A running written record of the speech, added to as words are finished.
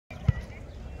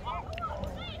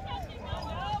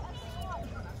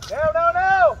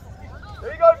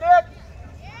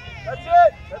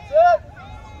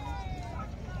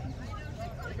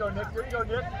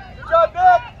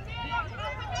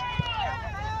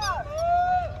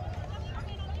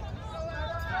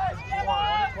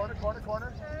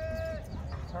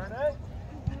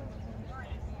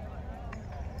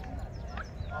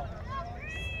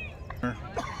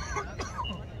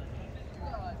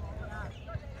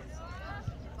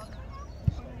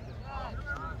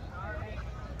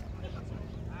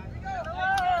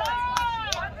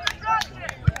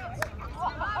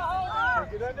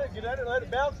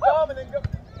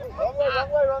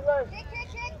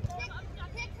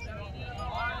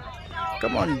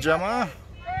Come on, Gemma.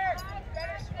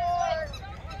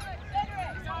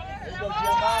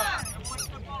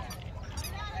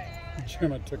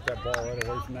 Gemma took that ball right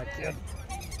away from that kid.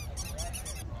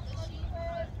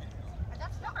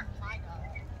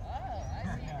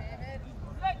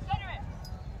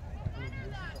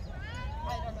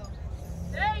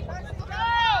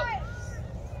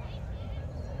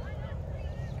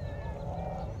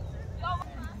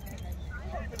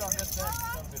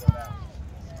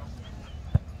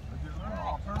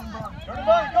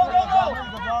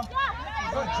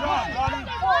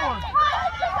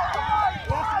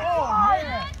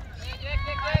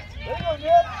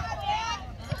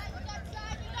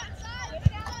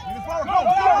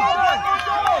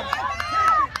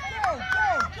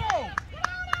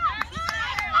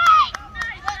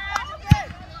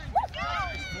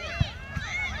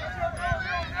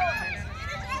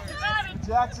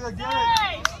 Jackson, get it.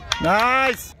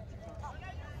 Nice.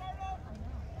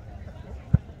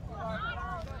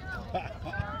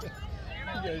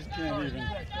 You guys can't even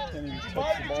touch the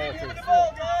ball with your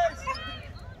foot.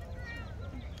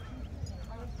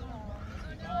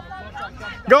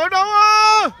 Go,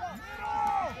 Noah!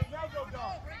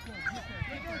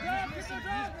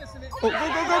 Oh,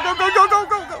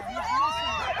 go, go.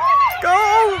 Go!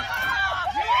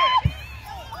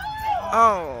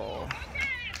 Oh.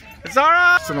 It's all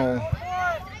right. Arsenal.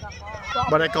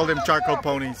 But I called them charcoal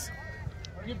ponies.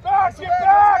 Get back! Get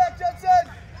back!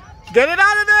 Get it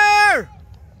out of there!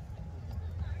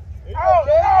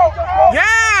 Out!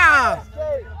 Yeah!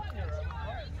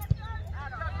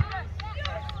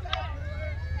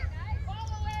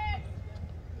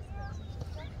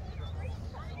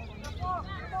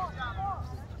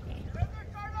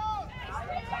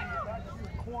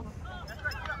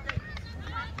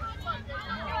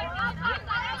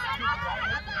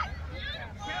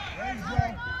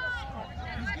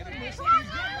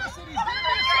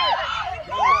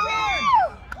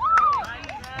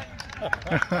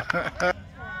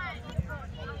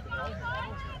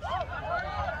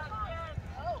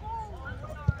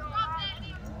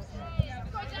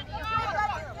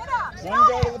 One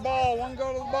go to the ball, one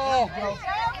go to the ball.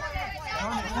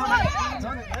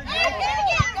 Turn it.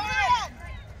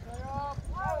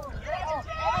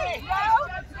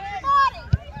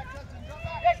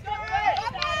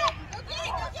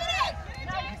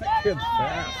 Kid's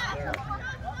fast.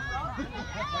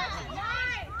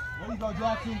 Let him go,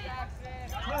 Jackson.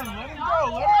 Let him go.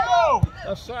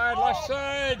 Left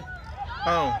side.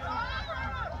 Oh.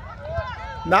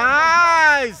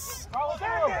 Nice!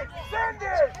 Send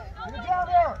it! Get it down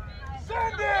there!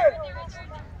 Send it!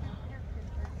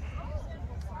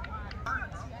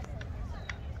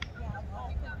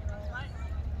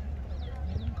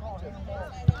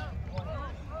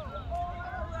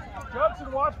 Judson,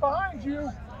 watch behind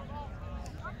you.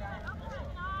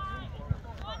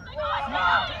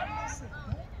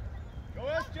 Go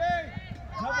SJ!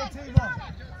 Double team up.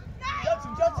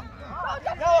 Judson! Go!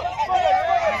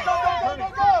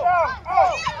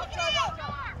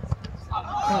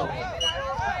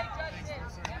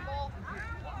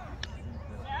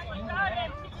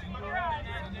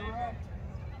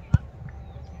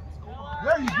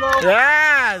 There you go.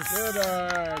 Yes!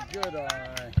 Good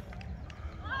eye.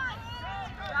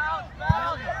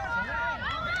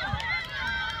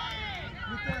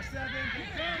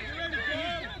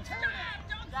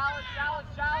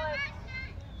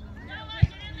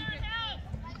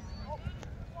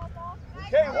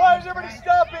 Okay, why is everybody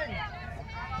stopping?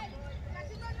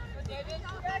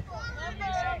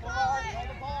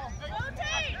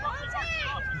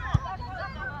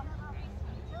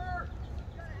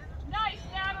 Nice,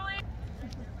 Natalie.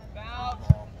 Bounce.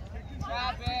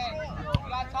 Trap it. You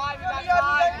got time.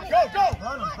 Go!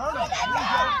 Burn him. There you go.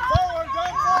 Forward,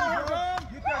 John.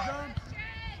 Get that, John.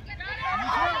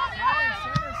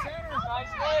 Center.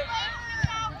 Nice play.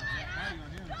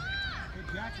 Good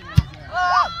Jackson.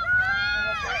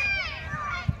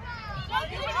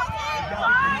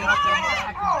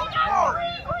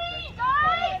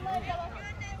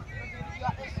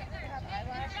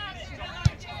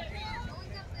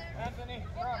 Anthony.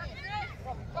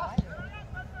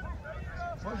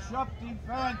 Push up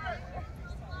defense.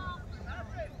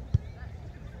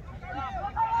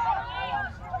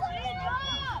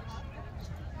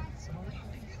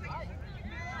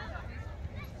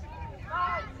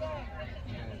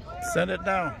 Send it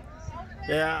down.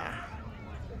 Yeah.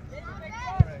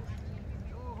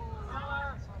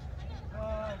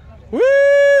 Woo!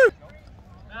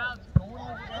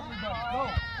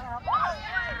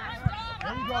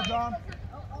 There you go, John.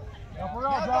 Help her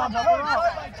out, John. Help her out.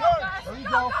 There you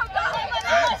go.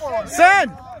 Send!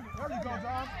 There you go,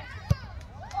 John.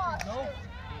 No.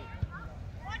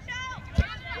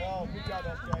 Well, good job,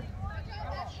 SJ.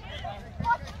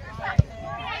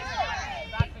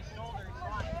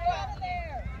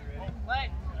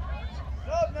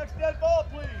 Sub, next dead ball,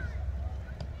 please.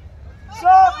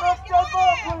 Sub, next dead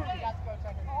ball, please.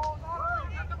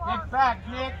 Get back,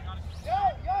 Nick.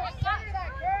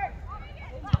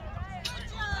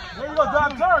 There you go,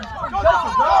 Dom. Turn. Go.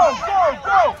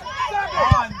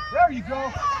 On. There you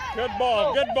go. Good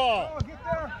ball, good ball. Oh, get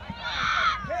there.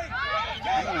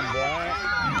 Come on, Brian.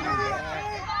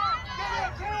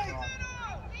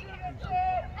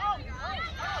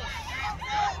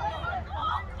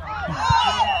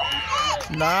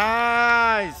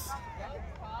 Nice.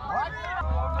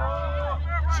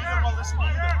 She doesn't want to listen to you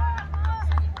either.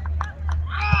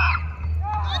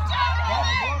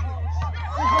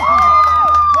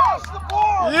 Cross the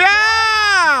board.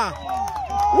 Yeah!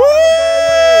 Woo!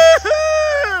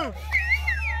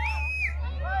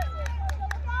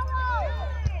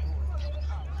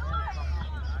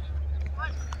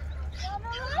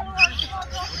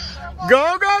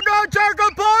 Go, go, go, Charcoal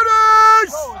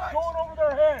Ponies! Oh, it's going over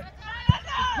their head.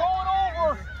 It's going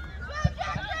over.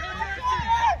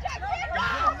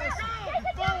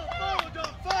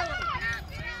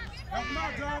 Help him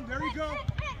out, Dom. There you go.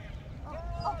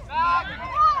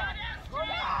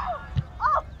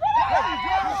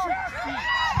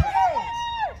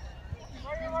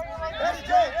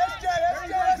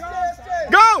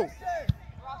 Go!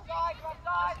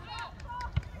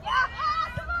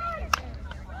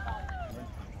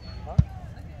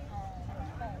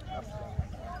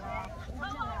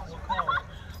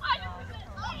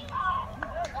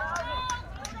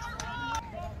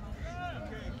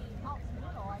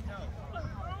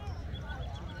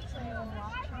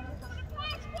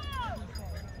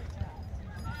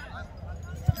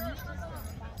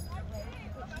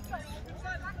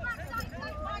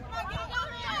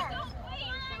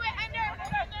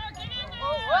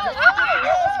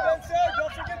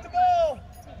 Don't forget the ball.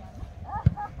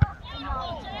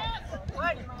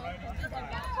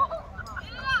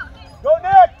 Go,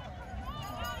 Nick.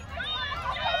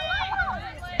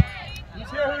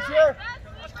 Who's here?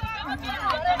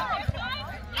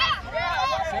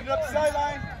 Send it up the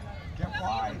sideline. Get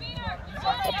wide.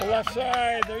 Up the left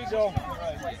side. There you go.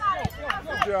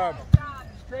 Good job.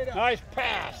 Nice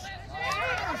pass.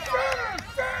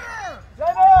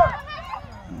 Center.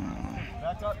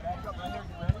 Back up right here.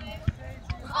 You ready?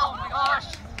 Oh my gosh!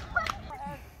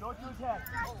 Go to his head.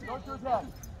 Go to his head.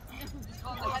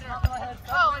 Oh,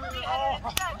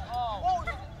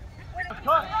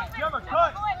 Cut. Gemma,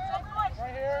 cut.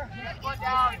 Right here. foot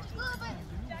down.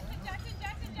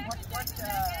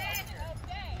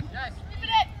 Yes.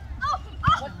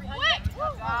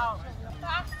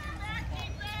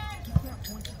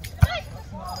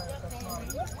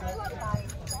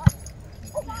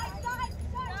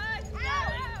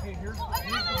 Hey, here's the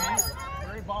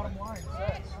very bottom line. It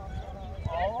says,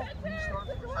 all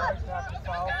restarts for first after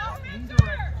foul,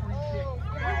 indirect free kick.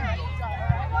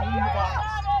 In the box.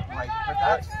 Right, but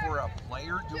that's for a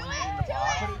player doing it in the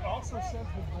box. But it also says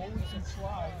the goalie can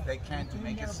slide. They can't in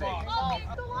make a their save. box.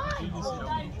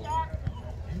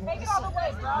 Make it all the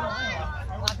way, bro.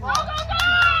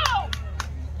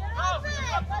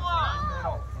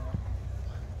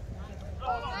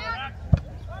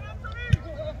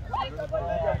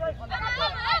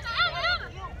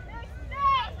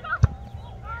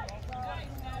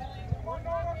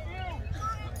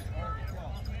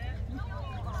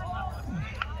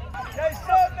 Okay,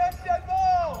 sub, next dead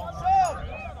ball. Sub.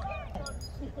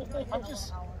 I'm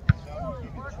just.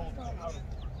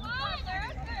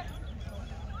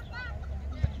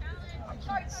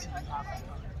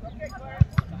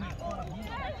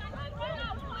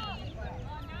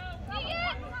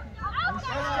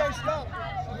 SJ, stop.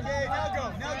 Okay, now go.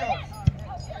 You got it.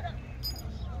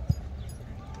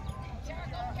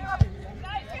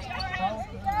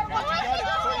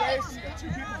 Foot race. You got two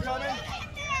people coming.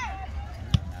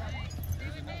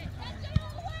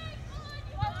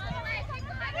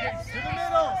 To the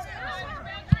middle.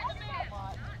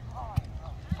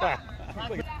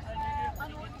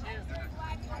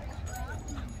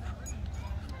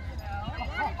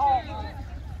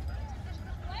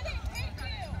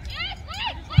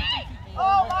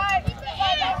 Oh my!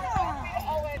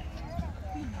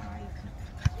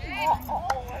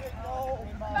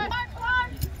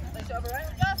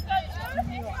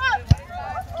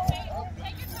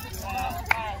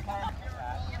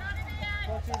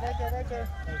 Right there.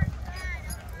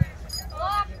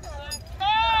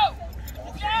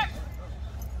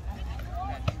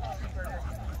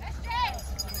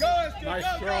 Go, SJ,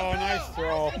 Nice throw, nice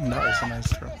throw. That was a nice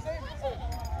throw.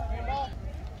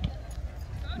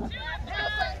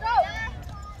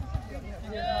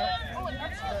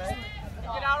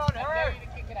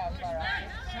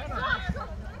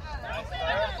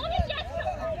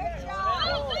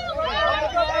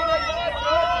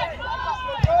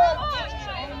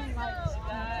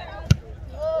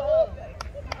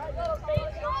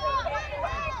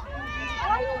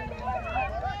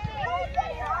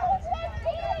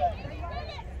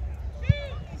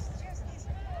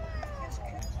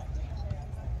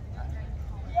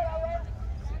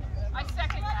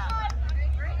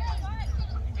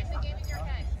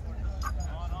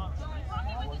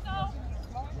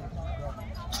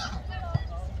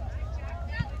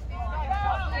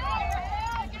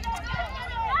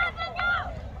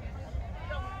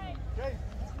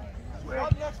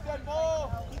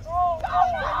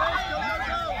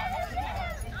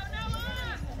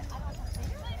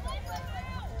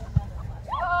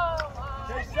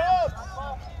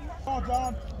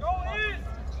 Don.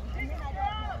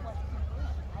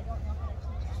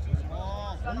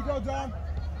 There you go, Don.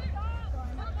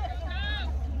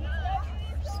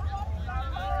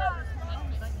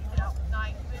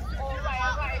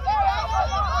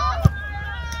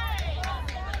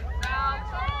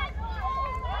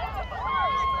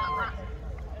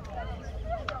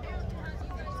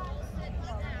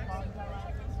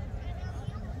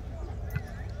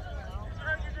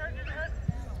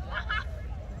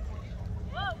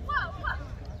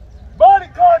 Body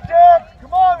contact!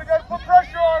 Come on, we gotta put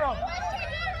pressure on him.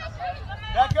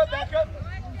 Back up, back up.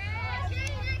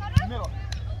 Middle.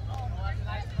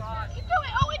 Keep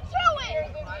going, Owen, to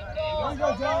it! There you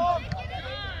go, John.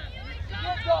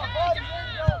 Good job, buddy. There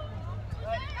you go.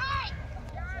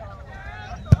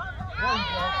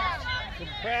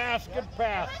 Good pass, good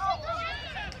pass.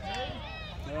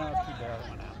 Yeah, not too bad.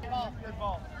 Went out. Good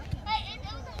ball. Hey, it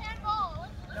was a handball.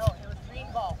 No, it was green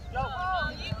ball. Go.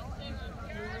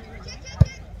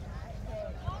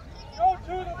 Go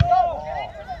to the ball.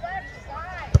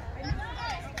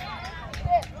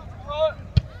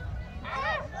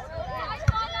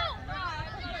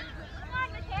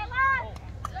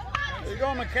 There you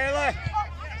go, Michaela.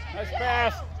 Nice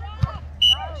pass.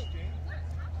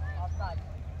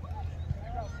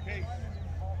 Okay,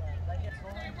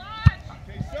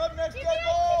 sub next dead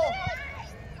ball.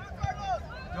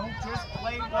 Don't just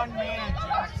play one man,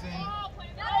 Jackson.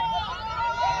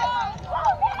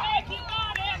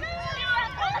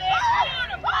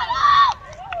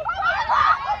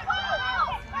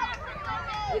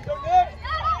 Hey, go Nick.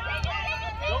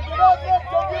 Don't get up, Nick.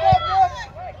 Don't get up, Nick.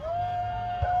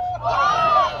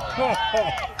 All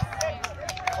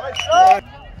right, sub.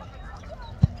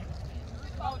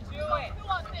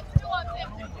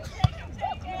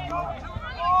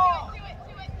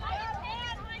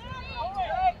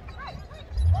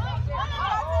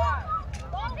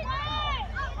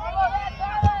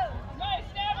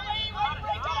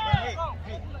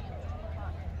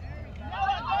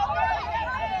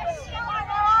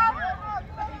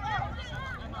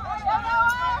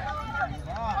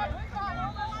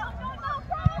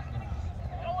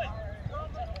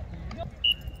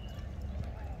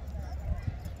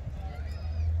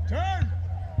 Turn.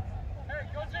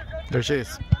 There she is.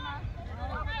 Is that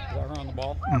her on the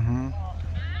ball? Mm-hmm.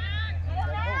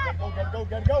 Gotta go,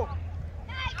 gotta go.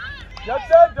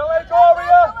 Judson, don't let it go over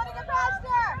you.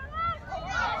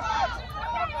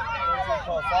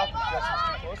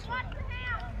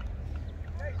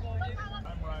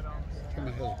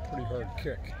 Kinda has a pretty hard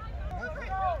kick.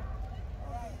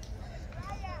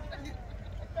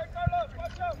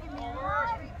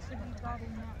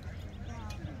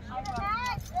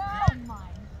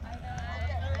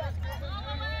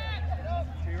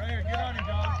 Okay, right here, get on him,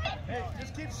 John. Hey,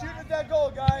 just keep shooting at that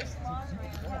goal, guys.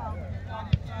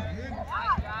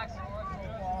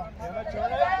 Emma,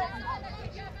 turn it.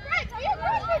 It's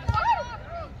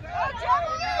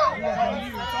all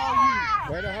you, it's all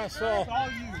you. Way to hustle. It's all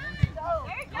you.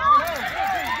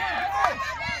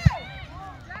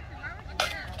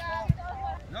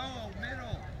 No,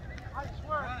 middle. I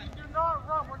swear, if you do not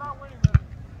run, we're not winning this.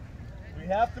 We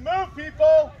have to move,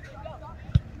 people.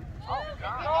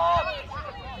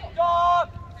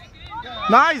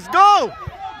 Nice, go!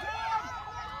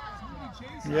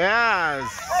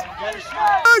 Yes.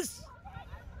 Nice.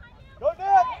 Go,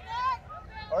 Nick.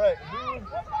 All right, who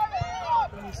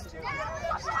needs to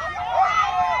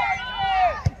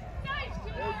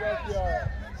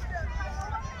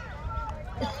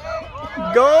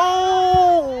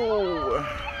Go!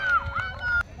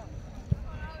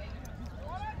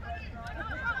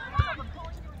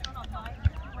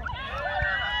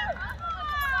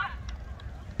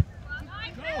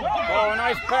 Oh,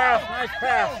 nice pass, nice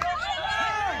pass.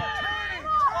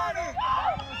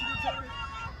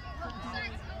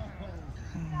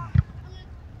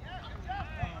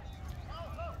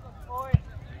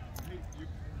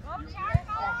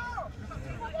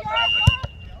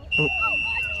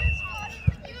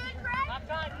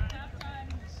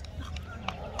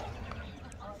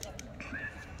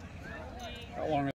 How long